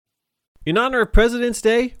In honor of President's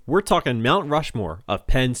Day, we're talking Mount Rushmore of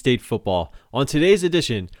Penn State football on today's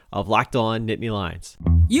edition of Locked On Nittany Lions.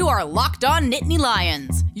 You are Locked On Nittany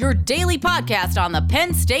Lions, your daily podcast on the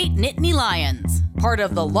Penn State Nittany Lions. Part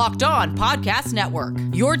of the Locked On Podcast Network,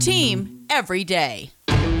 your team every day.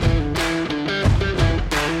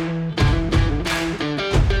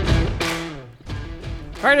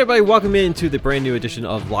 All right, everybody, welcome into the brand new edition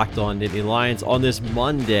of Locked On Nittany Lions on this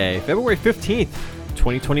Monday, February 15th,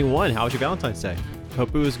 2021. How was your Valentine's Day?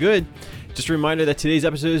 Hope it was good. Just a reminder that today's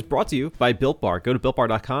episode is brought to you by Built Bar. Go to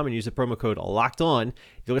BuiltBar.com and use the promo code LOCKEDON.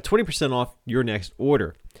 You'll get 20% off your next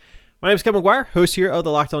order. My name is Kevin McGuire, host here of the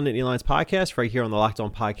Locked On Nittany Lions podcast, right here on the Locked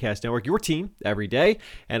On Podcast Network, your team every day.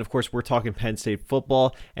 And of course, we're talking Penn State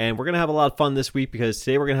football, and we're going to have a lot of fun this week because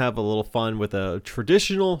today we're going to have a little fun with a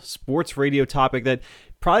traditional sports radio topic that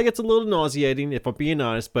probably gets a little nauseating, if I'm being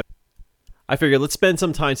honest, but I figured let's spend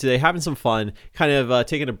some time today having some fun, kind of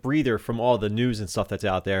taking a breather from all the news and stuff that's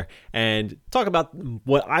out there, and talk about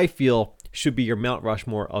what I feel should be your Mount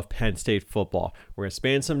Rushmore of Penn State football. We're going to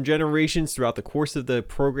span some generations throughout the course of the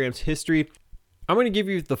program's history. I'm going to give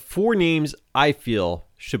you the 4 names I feel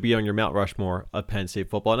should be on your Mount Rushmore of Penn State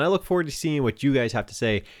football, and I look forward to seeing what you guys have to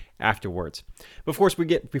say afterwards. But of course,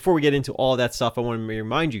 before we get into all that stuff, I want to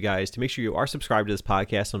remind you guys to make sure you are subscribed to this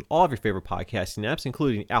podcast on all of your favorite podcasting apps,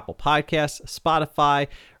 including Apple Podcasts, Spotify,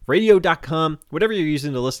 radio.com, whatever you're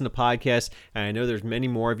using to listen to podcasts. And I know there's many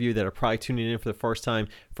more of you that are probably tuning in for the first time.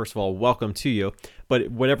 First of all, welcome to you. But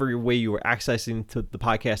whatever way you are accessing to the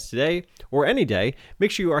podcast today or any day, make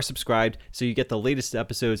sure you are subscribed so you get the latest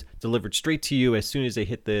episodes delivered straight to you as soon as they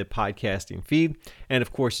hit the podcasting feed. And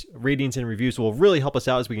of course, ratings and reviews will really help us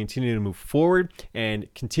out as we continue to move forward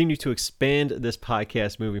and continue to expand this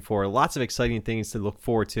podcast moving forward. Lots of exciting things to look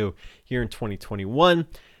forward to here in 2021.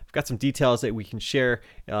 Got some details that we can share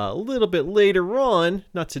a little bit later on,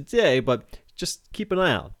 not today, but just keep an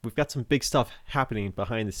eye out. We've got some big stuff happening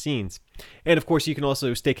behind the scenes. And of course, you can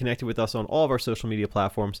also stay connected with us on all of our social media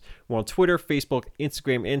platforms. We're on Twitter, Facebook,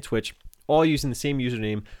 Instagram, and Twitch, all using the same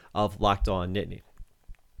username of Locked On Nittany.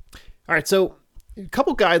 All right, so a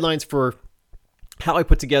couple guidelines for how I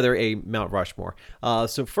put together a Mount Rushmore.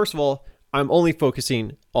 So first of all, I'm only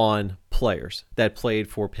focusing on players that played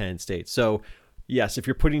for Penn State. So yes, if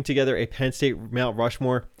you're putting together a Penn State Mount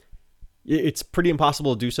Rushmore, it's pretty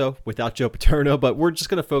impossible to do so without Joe Paterno, but we're just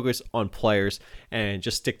going to focus on players and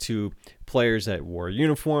just stick to players that wore a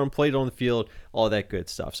uniform, played on the field, all that good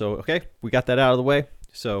stuff. So, okay, we got that out of the way.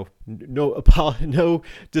 So no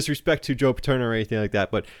disrespect to Joe Paterno or anything like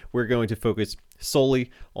that, but we're going to focus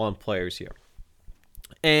solely on players here.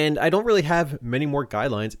 And I don't really have many more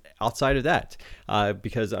guidelines outside of that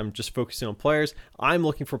because I'm just focusing on players. I'm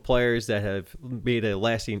looking for players that have made a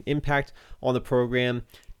lasting impact on the program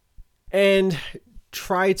and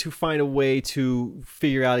try to find a way to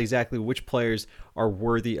figure out exactly which players are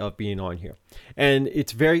worthy of being on here. And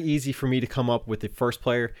it's very easy for me to come up with the first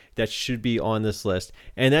player that should be on this list.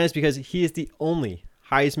 And that is because he is the only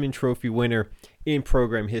Heisman Trophy winner in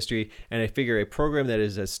program history, and I figure a program that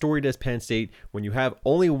is as storied as Penn State, when you have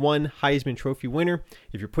only one Heisman Trophy winner,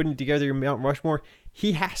 if you're putting together your Mount Rushmore,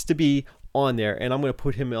 he has to be on there, and I'm going to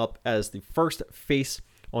put him up as the first face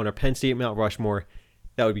on our Penn State Mount Rushmore.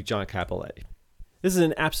 That would be John Cappelletti. This is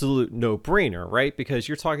an absolute no-brainer, right? Because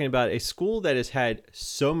you're talking about a school that has had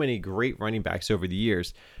so many great running backs over the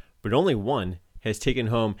years, but only one has taken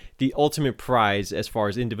home the ultimate prize as far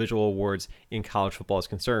as individual awards in college football is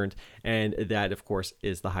concerned. And that, of course,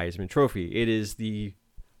 is the Heisman Trophy. It is the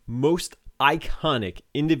most iconic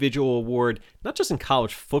individual award, not just in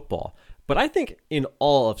college football, but I think in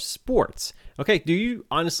all of sports. Okay, do you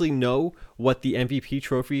honestly know what the MVP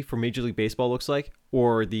trophy for Major League Baseball looks like?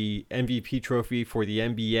 Or the MVP trophy for the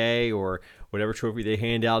NBA, or whatever trophy they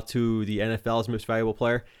hand out to the NFL's most valuable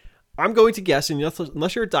player? I'm going to guess, and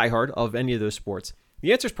unless you're a diehard of any of those sports,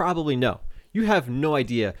 the answer is probably no. You have no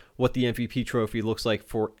idea what the MVP trophy looks like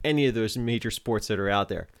for any of those major sports that are out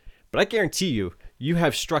there. But I guarantee you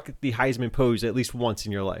have struck the Heisman pose at least once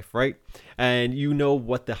in your life, right? And you know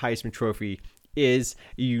what the Heisman Trophy is.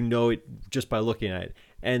 You know it just by looking at it.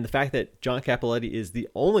 And the fact that John Cappelletti is the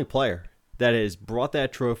only player that has brought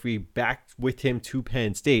that trophy back with him to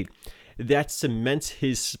Penn State, that cements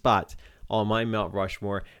his spot on my Mount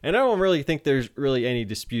Rushmore, and I don't really think there's really any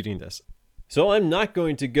disputing this. So I'm not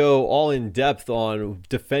going to go all in depth on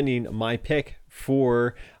defending my pick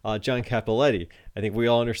for John Cappelletti. I think we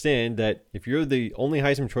all understand that if you're the only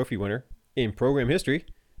Heisman Trophy winner in program history,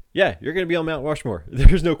 yeah, you're going to be on Mount Rushmore.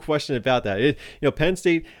 There's no question about that. Penn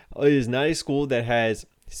State is not a school that has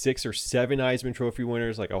 6 or 7 Heisman Trophy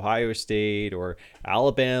winners like Ohio State or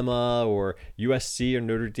Alabama or USC or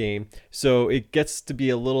Notre Dame. So it gets to be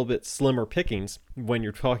a little bit slimmer pickings when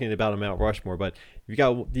you're talking about a Mount Rushmore. But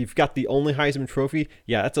you've got the only Heisman Trophy,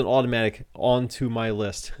 yeah, that's an automatic onto my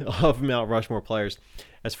list of Mount Rushmore players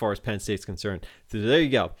as far as Penn State's concerned. So there you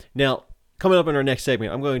go. Now, coming up in our next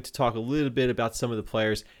segment, I'm going to talk a little bit about some of the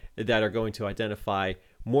players that are going to identify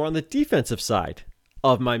more on the defensive side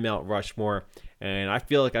of my Mount Rushmore. And I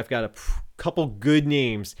feel like I've got a couple good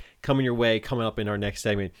names coming your way coming up in our next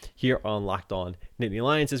segment here on Locked On Nittany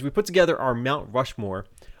Lions as we put together our Mount Rushmore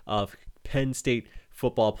of Penn State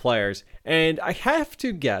football players. And I have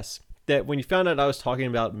to guess that when you found out I was talking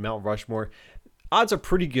about Mount Rushmore, odds are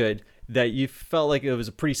pretty good that you felt like it was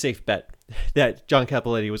a pretty safe bet that John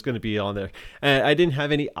Cappelletti was going to be on there. And I didn't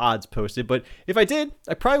have any odds posted, but if I did,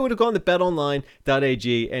 I probably would have gone to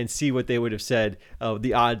betonline.ag and see what they would have said of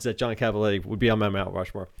the odds that John Cappelletti would be on my Mount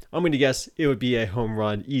Rushmore. I'm going to guess it would be a home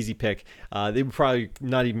run, easy pick. They would probably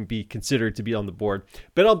not even be considered to be on the board.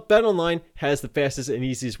 But BetOnline has the fastest and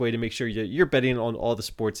easiest way to make sure you're betting on all the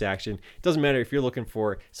sports action. It doesn't matter if you're looking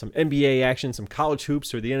for some NBA action, some college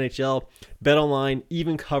hoops, or the NHL. BetOnline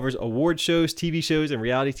even covers award shows, TV shows, and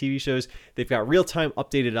reality TV shows. They've got real-time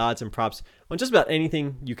updated odds and props on just about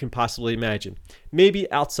anything you can possibly imagine. Maybe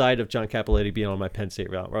outside of John Cappelletti being on my Penn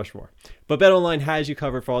State Mount Rushmore. But BetOnline has you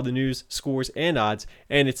covered for all the news, scores, and odds,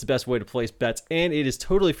 and it's the best way to place bets, and it is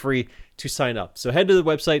totally free to sign up. So head to the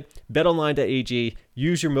website, betonline.ag,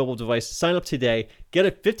 use your mobile device, sign up today, get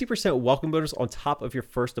a 50% welcome bonus on top of your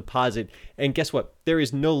first deposit, and guess what? There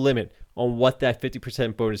is no limit on what that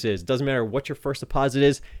 50% bonus is. It doesn't matter what your first deposit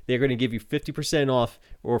is, they're going to give you 50% off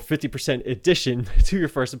or 50% addition to your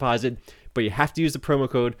first deposit, but you have to use the promo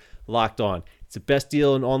code LOCKEDON. It's the best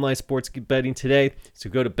deal in online sports betting today, so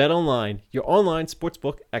go to BetOnline, your online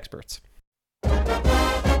sportsbook experts.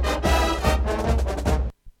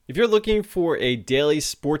 If you're looking for a daily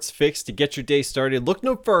sports fix to get your day started, look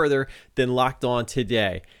no further than Locked On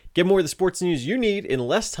Today. Get more of the sports news you need in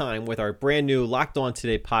less time with our brand new Locked On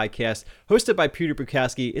Today podcast, hosted by Peter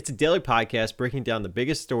Bukowski. It's a daily podcast breaking down the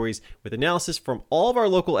biggest stories with analysis from all of our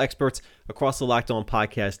local experts across the Locked On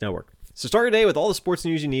Podcast Network. So start your day with all the sports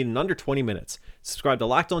news you need in under 20 minutes. Subscribe to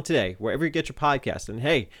Locked On Today, wherever you get your podcast. And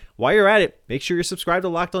hey, while you're at it, make sure you're subscribed to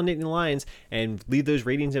Locked On Nittany Lions and leave those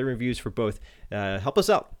ratings and reviews for both. Help us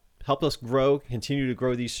out. Help us grow, continue to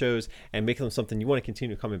grow these shows, and make them something you want to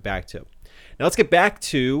continue coming back to. Now let's get back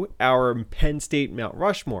to our Penn State Mount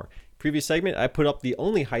Rushmore. Previous segment, I put up the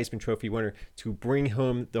only Heisman Trophy winner to bring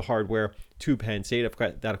home the hardware to Penn State.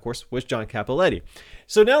 That, of course, was John Cappelletti.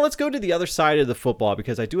 So now let's go to the other side of the football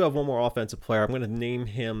because I do have one more offensive player. I'm going to name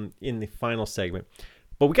him in the final segment.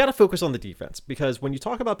 But we got to focus on the defense because when you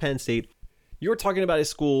talk about Penn State, you're talking about a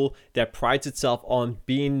school that prides itself on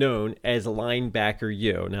being known as Linebacker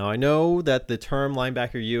U. Now, I know that the term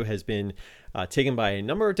Linebacker U has been taken by a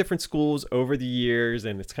number of different schools over the years,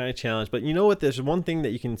 and it's kind of challenged. But you know what? There's one thing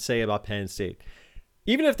that you can say about Penn State.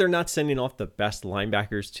 Even if they're not sending off the best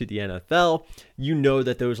linebackers to the NFL, you know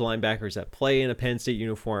that those linebackers that play in a Penn State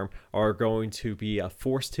uniform are going to be a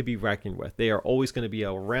force to be reckoned with. They are always going to be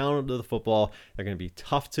around the football. They're going to be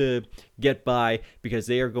tough to get by because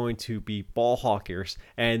they are going to be ball hawkers,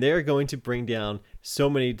 and they're going to bring down so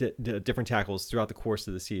many different tackles throughout the course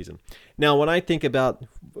of the season. Now, when I think about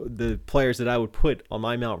the players that I would put on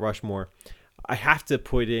my Mount Rushmore, I have to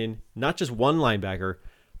put in not just one linebacker,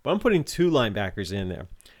 but I'm putting 2 linebackers in there.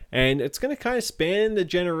 And it's going to kind of span the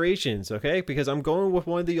generations, okay? Because I'm going with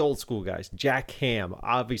one of the old school guys, Jack Ham,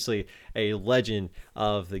 obviously a legend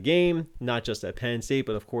of the game, not just at Penn State,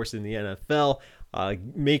 but of course in the NFL,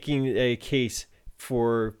 making a case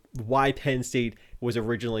for why Penn State was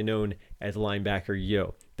originally known as Linebacker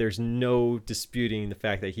U. There's no disputing the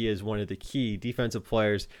fact that he is one of the key defensive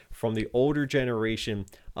players from the older generation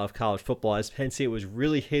of college football as Penn State was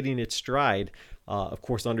really hitting its stride, of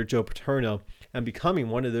course, under Joe Paterno and becoming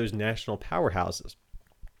one of those national powerhouses.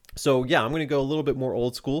 So, yeah, I'm going to go a little bit more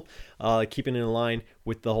old school, keeping in line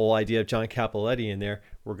with the whole idea of John Cappelletti in there.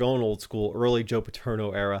 We're going old school, early Joe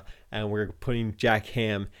Paterno era, and we're putting Jack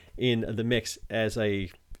Ham in the mix as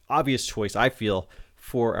a obvious choice, I feel,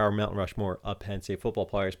 for our Mount Rushmore of Penn State football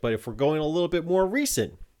players. But if we're going a little bit more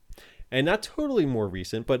recent, and not totally more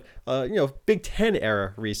recent, but Big Ten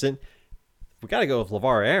era recent, we got to go with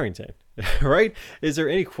LeVar Arrington, right? Is there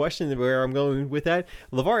any question where I'm going with that?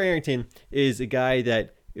 LeVar Arrington is a guy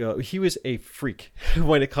that he was a freak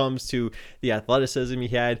when it comes to the athleticism he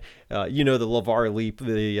had. The LeVar leap,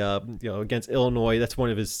 against Illinois, that's one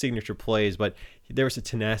of his signature plays. But there was a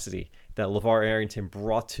tenacity that LeVar Arrington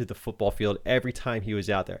brought to the football field every time he was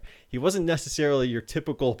out there. He wasn't necessarily your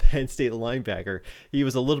typical Penn State linebacker. He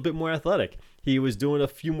was a little bit more athletic. He was doing a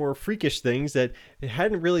few more freakish things that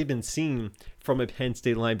hadn't really been seen from a Penn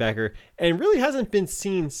State linebacker and really hasn't been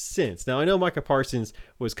seen since. Now, I know Micah Parsons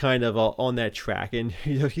was kind of on that track, and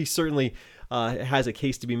he certainly has a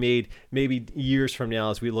case to be made maybe years from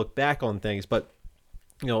now as we look back on things, but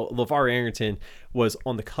LeVar Arrington was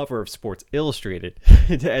on the cover of Sports Illustrated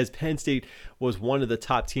as Penn State was one of the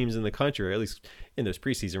top teams in the country, or at least in those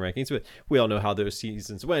preseason rankings. But we all know how those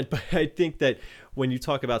seasons went. But I think that when you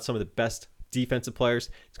talk about some of the best defensive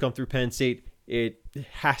players to come through Penn State, it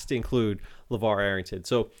has to include LeVar Arrington.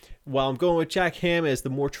 So while I'm going with Jack Ham as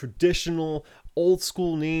the more traditional, old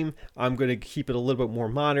school name, I'm going to keep it a little bit more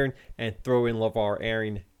modern and throw in LeVar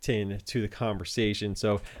Arrington to the conversation.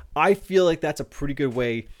 So I feel like that's a pretty good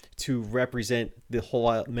way to represent the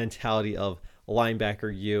whole mentality of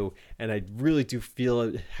linebacker U, and I really do feel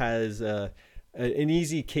it has an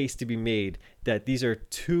easy case to be made that these are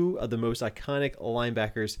two of the most iconic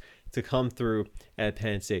linebackers to come through at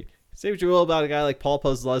Penn State. Say what you will about a guy like Paul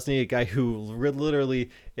Posluszny, a guy who literally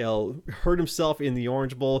hurt himself in the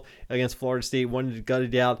Orange Bowl against Florida State, wanted to gut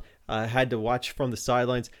it out, had to watch from the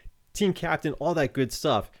sidelines. Team captain, all that good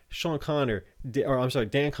stuff. Dan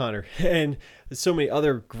Connor, and so many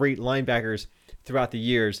other great linebackers throughout the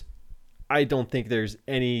years. I don't think there's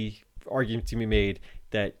any argument to be made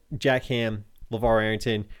that Jack Ham, LeVar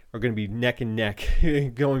Arrington are going to be neck and neck,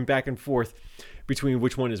 going back and forth between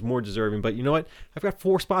which one is more deserving. But you know what? I've got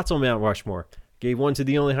 4 spots on Mount Rushmore. Gave one to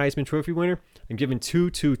the only Heisman Trophy winner. I'm giving 2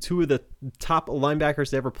 to 2 of the top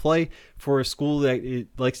linebackers to ever play for a school that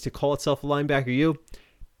likes to call itself a linebacker U.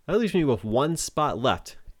 That leaves me with 1 spot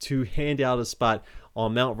left to hand out a spot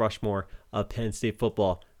on Mount Rushmore of Penn State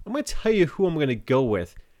football. I'm going to tell you who I'm going to go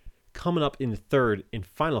with coming up in the third and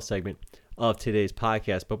final segment of today's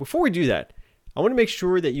podcast. But before we do that, I want to make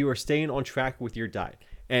sure that you are staying on track with your diet.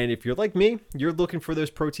 And if you're like me, you're looking for those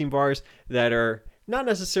protein bars that are not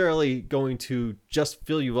necessarily going to just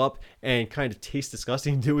fill you up and kind of taste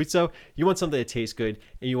disgusting doing so. You want something that tastes good,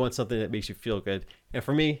 and you want something that makes you feel good. And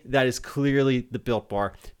for me, that is clearly the Built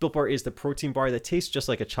Bar. Built Bar is the protein bar that tastes just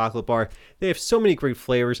like a chocolate bar. They have so many great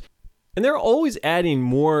flavors, and they're always adding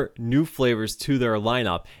more new flavors to their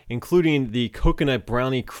lineup, including the Coconut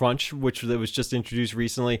Brownie Crunch, which was just introduced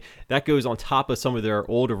recently. That goes on top of some of their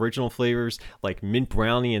old original flavors like Mint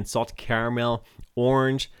Brownie and Salted Caramel,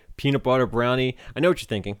 Orange, Peanut Butter Brownie. I know what you're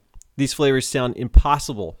thinking. These flavors sound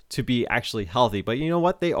impossible to be actually healthy, but you know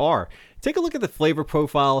what? They are. Take a look at the flavor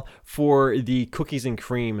profile for the Cookies and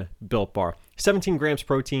Cream Built Bar. 17 grams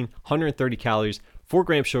protein, 130 calories, 4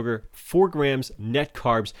 grams sugar, 4 grams net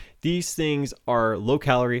carbs. These things are low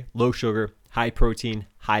calorie, low sugar, high protein,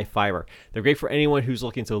 high fiber. They're great for anyone who's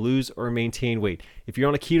looking to lose or maintain weight. If you're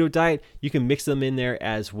on a keto diet, you can mix them in there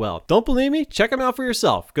as well. Don't believe me? Check them out for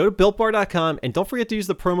yourself. Go to BuiltBar.com and don't forget to use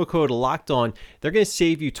the promo code LOCKEDON. They're going to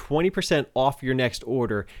save you 20% off your next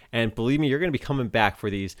order. And believe me, you're going to be coming back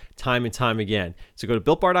for these time and time again. So go to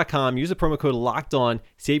BuiltBar.com, use the promo code LOCKEDON,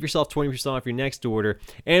 save yourself 20% off your next order.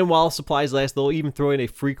 And while supplies last, they'll even throw in a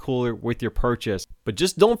free cooler with your purchase. But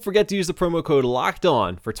just don't forget to use the promo code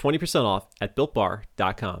LOCKEDON for 20% off at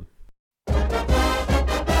BuiltBar.com.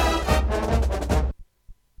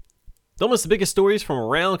 Don't miss the biggest stories from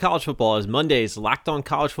around college football as Monday's Locked On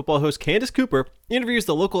College Football host Candace Cooper interviews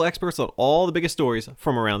the local experts on all the biggest stories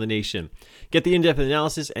from around the nation. Get the in-depth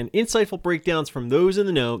analysis and insightful breakdowns from those in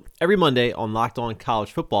the know every Monday on Locked On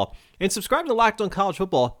College Football. And subscribe to Locked On College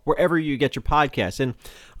Football wherever you get your podcasts. And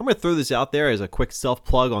I'm going to throw this out there as a quick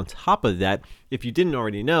self-plug on top of that. If you didn't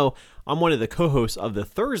already know, I'm one of the co-hosts of the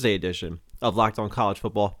Thursday edition of Locked On College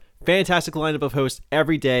Football. Fantastic lineup of hosts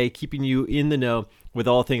every day, keeping you in the know with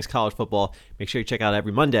all things college football. Make sure you check out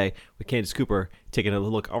every Monday with Candace Cooper taking a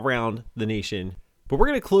look around the nation. But we're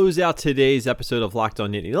going to close out today's episode of Locked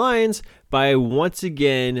On Nittany Lions by once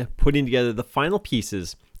again putting together the final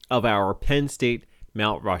pieces of our Penn State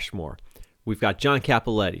Mount Rushmore. We've got John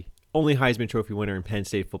Cappelletti, only Heisman Trophy winner in Penn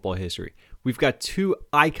State football history. We've got 2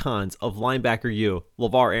 icons of linebacker U,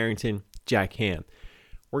 LeVar Arrington, Jack Ham.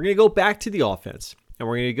 We're going to go back to the offense. And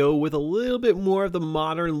we're going to go with a little bit more of the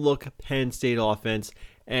modern look Penn State offense.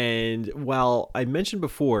 And while I mentioned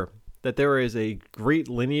before that there is a great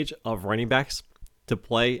lineage of running backs to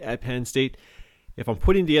play at Penn State, if I'm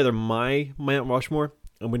putting together my Mount Rushmore,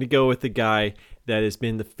 I'm going to go with the guy that has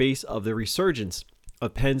been the face of the resurgence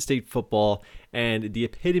of Penn State football and the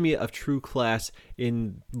epitome of true class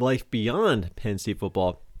in life beyond Penn State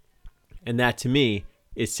football. And that, to me,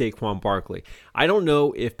 is Saquon Barkley. I don't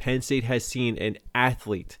know if Penn State has seen an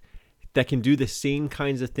athlete that can do the same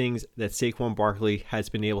kinds of things that Saquon Barkley has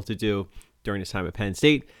been able to do during his time at Penn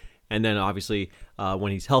State, and then obviously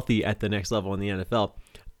when he's healthy at the next level in the NFL.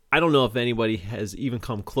 I don't know if anybody has even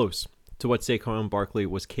come close to what Saquon Barkley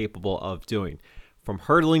was capable of doing. From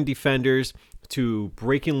hurdling defenders to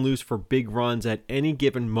breaking loose for big runs at any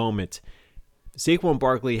given moment, Saquon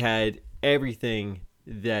Barkley had everything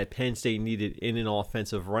that Penn State needed in an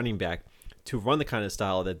offensive running back to run the kind of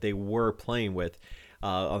style that they were playing with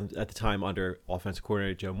at the time under offensive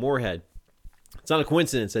coordinator Joe Moorhead. It's not a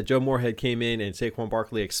coincidence that Joe Moorhead came in and Saquon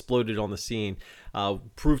Barkley exploded on the scene,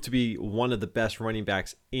 proved to be one of the best running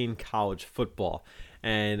backs in college football.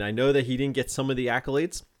 And I know that he didn't get some of the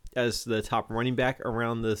accolades as the top running back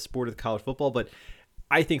around the sport of college football, but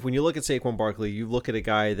I think when you look at Saquon Barkley, you look at a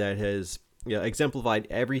guy that has exemplified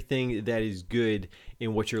everything that is good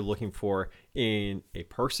in what you're looking for in a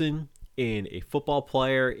person, in a football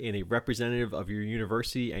player, in a representative of your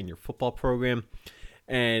university and your football program.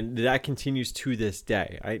 And that continues to this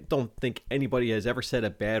day. I don't think anybody has ever said a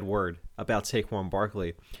bad word about Saquon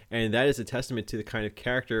Barkley. And that is a testament to the kind of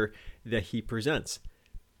character that he presents.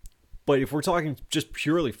 But if we're talking just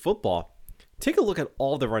purely football, take a look at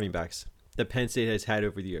all the running backs that Penn State has had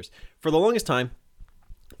over the years. For the longest time,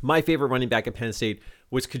 my favorite running back at Penn State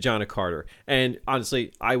was Ki-Jana Carter. And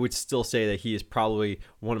honestly, I would still say that he is probably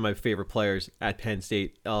one of my favorite players at Penn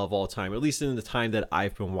State of all time, at least in the time that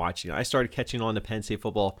I've been watching. I started catching on to Penn State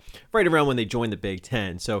football right around when they joined the Big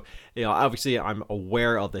Ten. So, obviously I'm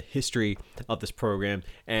aware of the history of this program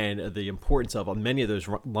and the importance of many of those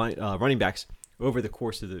running backs over the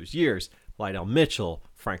course of those years. Lydell Mitchell,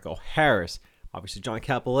 Franco Harris, obviously John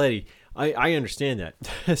Cappelletti. I understand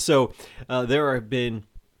that. So there have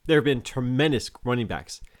been tremendous running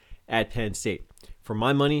backs at Penn State. For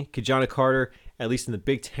my money, Ki-Jana Carter, at least in the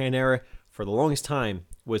Big Ten era, for the longest time,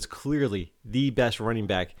 was clearly the best running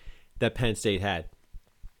back that Penn State had.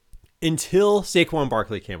 Until Saquon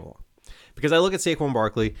Barkley came along. Because I look at Saquon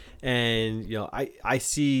Barkley and I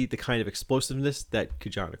see the kind of explosiveness that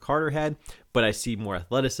Ki-Jana Carter had, but I see more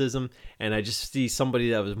athleticism, and I just see somebody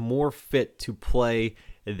that was more fit to play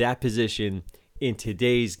that position in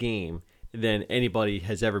today's game than anybody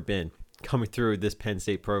has ever been coming through this Penn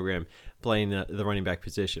State program playing the running back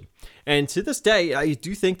position. And to this day, I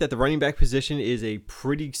do think that the running back position is a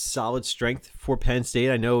pretty solid strength for Penn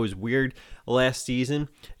State. I know it was weird last season,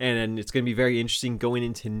 and it's going to be very interesting going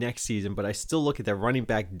into next season, but I still look at the running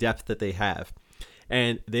back depth that they have.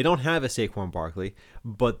 And they don't have a Saquon Barkley,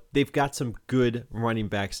 but they've got some good running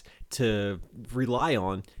backs to rely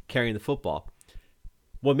on carrying the football.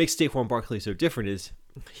 What makes Saquon Barkley so different is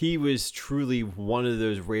he was truly one of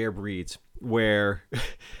those rare breeds where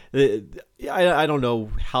I don't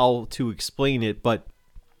know how to explain it, but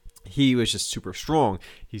he was just super strong.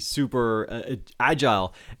 He's super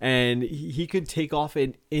agile, and he could take off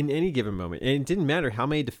in any given moment. And it didn't matter how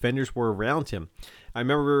many defenders were around him. I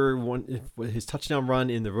remember his touchdown run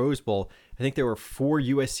in the Rose Bowl. I think there were 4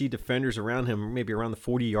 USC defenders around him, maybe around the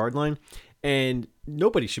 40-yard line, and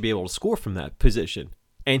nobody should be able to score from that position.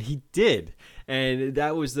 And he did. And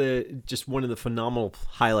that was just one of the phenomenal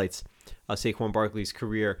highlights of Saquon Barkley's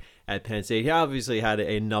career at Penn State. He obviously had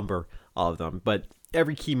a number of them, but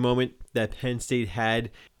every key moment that Penn State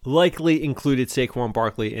had likely included Saquon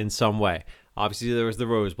Barkley in some way. Obviously, there was the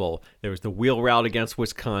Rose Bowl. There was the wheel route against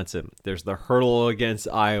Wisconsin. There's the hurdle against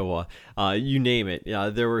Iowa. You name it.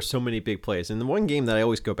 There were so many big plays. And the one game that I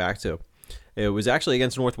always go back to, it was actually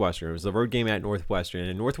against Northwestern. It was the road game at Northwestern.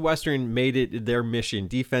 And Northwestern made it their mission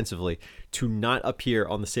defensively to not appear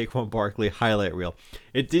on the Saquon Barkley highlight reel.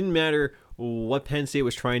 It didn't matter what Penn State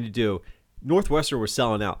was trying to do. Northwestern was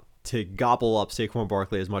selling out to gobble up Saquon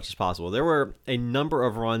Barkley as much as possible. There were a number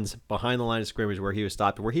of runs behind the line of scrimmage where he was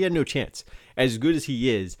stopped, where he had no chance. As good as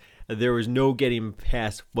he is, there was no getting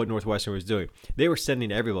past what Northwestern was doing. They were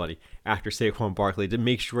sending everybody after Saquon Barkley to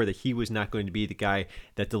make sure that he was not going to be the guy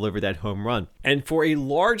that delivered that home run. And for a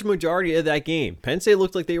large majority of that game, Penn State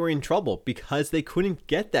looked like they were in trouble because they couldn't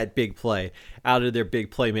get that big play out of their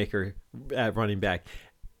big playmaker at running back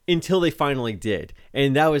until they finally did.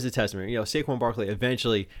 And that was a testament. Saquon Barkley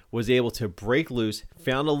eventually was able to break loose,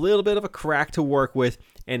 found a little bit of a crack to work with,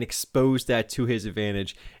 and exposed that to his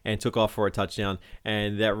advantage and took off for a touchdown.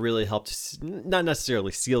 And that really helped, not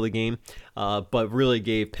necessarily seal the game, but really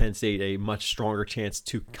gave Penn State a much stronger chance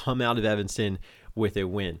to come out of Evanston with a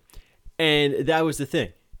win. And that was the thing.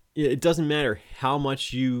 It doesn't matter how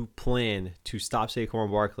much you plan to stop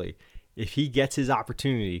Saquon Barkley. If he gets his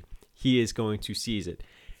opportunity, he is going to seize it.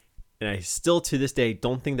 And I still, to this day,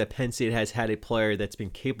 don't think that Penn State has had a player that's been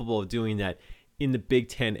capable of doing that in the Big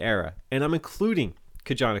Ten era. And I'm including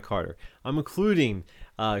Ki-Jana Carter. I'm including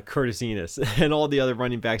Curtis Enis and all the other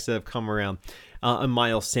running backs that have come around. And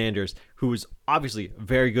Miles Sanders, who is obviously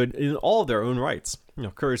very good in all of their own rights.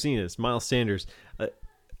 Curtis Enis, Miles Sanders,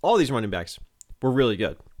 all these running backs were really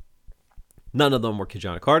good. None of them were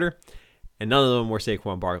Ki-Jana Carter, and none of them were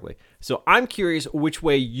Saquon Barkley. So I'm curious which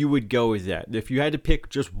way you would go with that. If you had to pick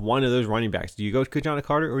just one of those running backs, do you go Ki-Jana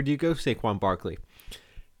Carter or do you go Saquon Barkley?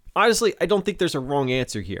 Honestly, I don't think there's a wrong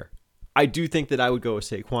answer here. I do think that I would go with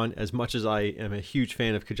Saquon, as much as I am a huge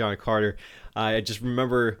fan of Ki-Jana Carter. I just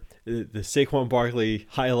remember the Saquon Barkley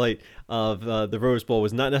highlight of the Rose Bowl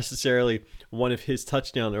was not necessarily one of his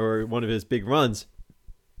touchdowns or one of his big runs,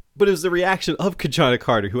 but it was the reaction of Ki-Jana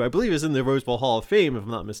Carter, who I believe is in the Rose Bowl Hall of Fame, if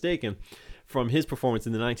I'm not mistaken, from his performance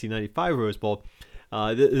in the 1995 Rose Bowl.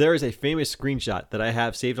 There is a famous screenshot that I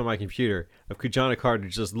have saved on my computer of Ki-Jana Carter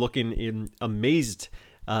just looking in amazed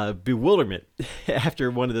bewilderment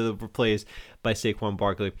after one of the plays by Saquon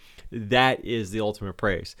Barkley. That is the ultimate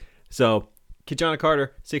praise. So, Ki-Jana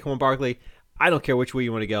Carter, Saquon Barkley, I don't care which way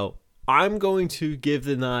you want to go. I'm going to give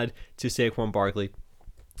the nod to Saquon Barkley,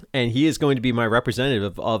 and he is going to be my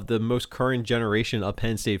representative of the most current generation of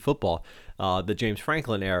Penn State football, the James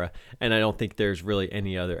Franklin era, and I don't think there's really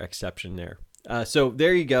any other exception there. So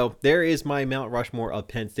there you go. There is my Mount Rushmore of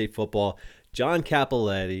Penn State football. John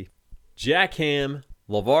Cappelletti, Jack Ham,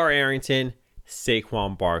 LeVar Arrington,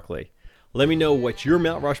 Saquon Barkley. Let me know what your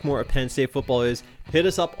Mount Rushmore of Penn State football is. Hit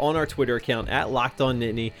us up on our Twitter account at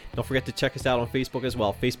LockedOnNittany. Don't forget to check us out on Facebook as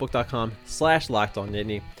well,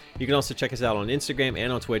 facebook.com/LockedOnNittany. You can also check us out on Instagram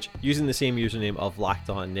and on Twitch using the same username of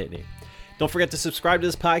LockedOnNittany. Don't forget to subscribe to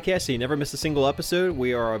this podcast so you never miss a single episode.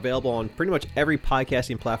 We are available on pretty much every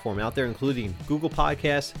podcasting platform out there, including Google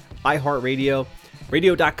Podcasts, iHeartRadio,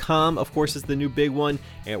 Radio.com, of course, is the new big one.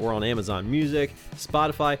 And we're on Amazon Music,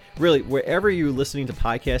 Spotify. Really, wherever you're listening to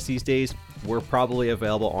podcasts these days, we're probably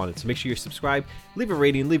available on it. So make sure you're subscribed, leave a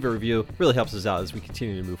rating, leave a review. Really helps us out as we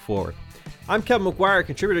continue to move forward. I'm Kevin McGuire,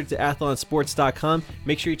 contributor to AthlonSports.com.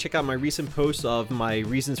 Make sure you check out my recent posts of my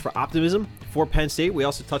reasons for optimism for Penn State. We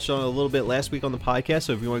also touched on it a little bit last week on the podcast,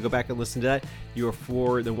 so if you want to go back and listen to that, you are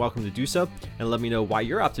more than welcome to do so. And let me know why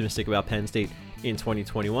you're optimistic about Penn State in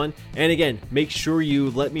 2021. And again, make sure you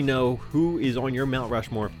let me know who is on your Mount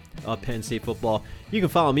Rushmore of Penn State football. You can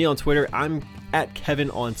follow me on Twitter. I'm at Kevin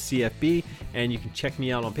on CFB, and you can check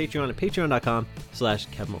me out on Patreon at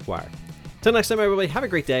patreon.com/Kevin McGuire. Till next time, everybody, have a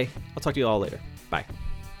great day. I'll talk to you all later.